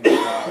outstanding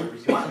job ever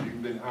since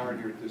you've been hired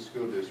here at this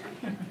school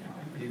district.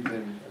 You've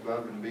been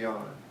above and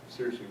beyond.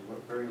 Seriously,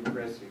 what very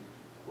impressive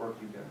work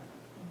you've done.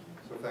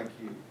 So thank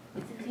you.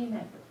 It's a team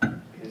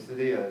effort. Yes,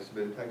 it is,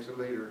 but it takes a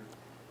leader.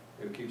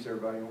 It keeps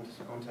everybody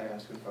on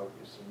task and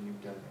focused, and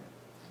you've done that.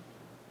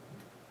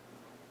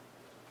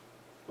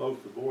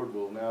 Folks, the board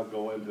will now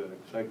go into an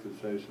executive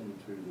session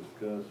to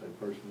discuss a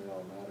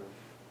personnel matter.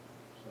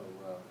 So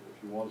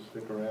if you want to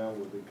stick around,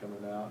 we'll be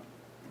coming out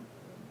and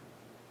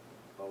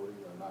voting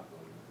or not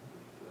voting.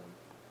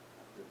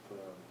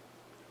 But,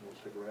 if you want to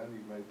stick around,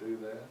 you may do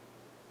that.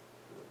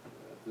 But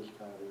at this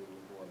time, we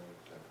will go into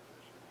executive.